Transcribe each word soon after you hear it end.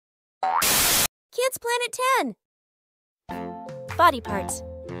Kids Planet 10. Body parts.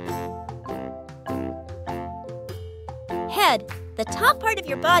 Head, the top part of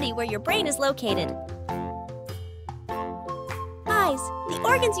your body where your brain is located. Eyes, the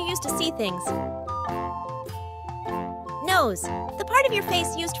organs you use to see things. Nose, the part of your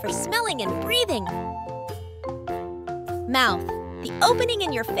face used for smelling and breathing. Mouth, the opening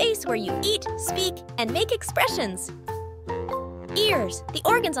in your face where you eat, speak, and make expressions. Ears, the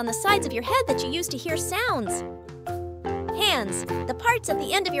organs on the sides of your head that you use to hear sounds. Hands, the parts at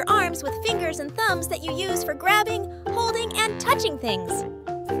the end of your arms with fingers and thumbs that you use for grabbing, holding, and touching things.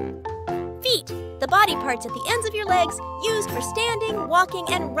 Feet, the body parts at the ends of your legs used for standing, walking,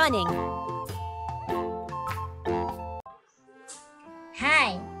 and running.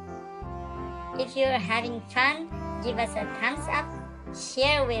 Hi! If you're having fun, give us a thumbs up,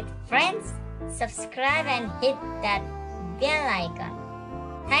 share with friends, subscribe and hit that bell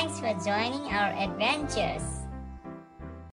icon. Thanks for joining our adventures.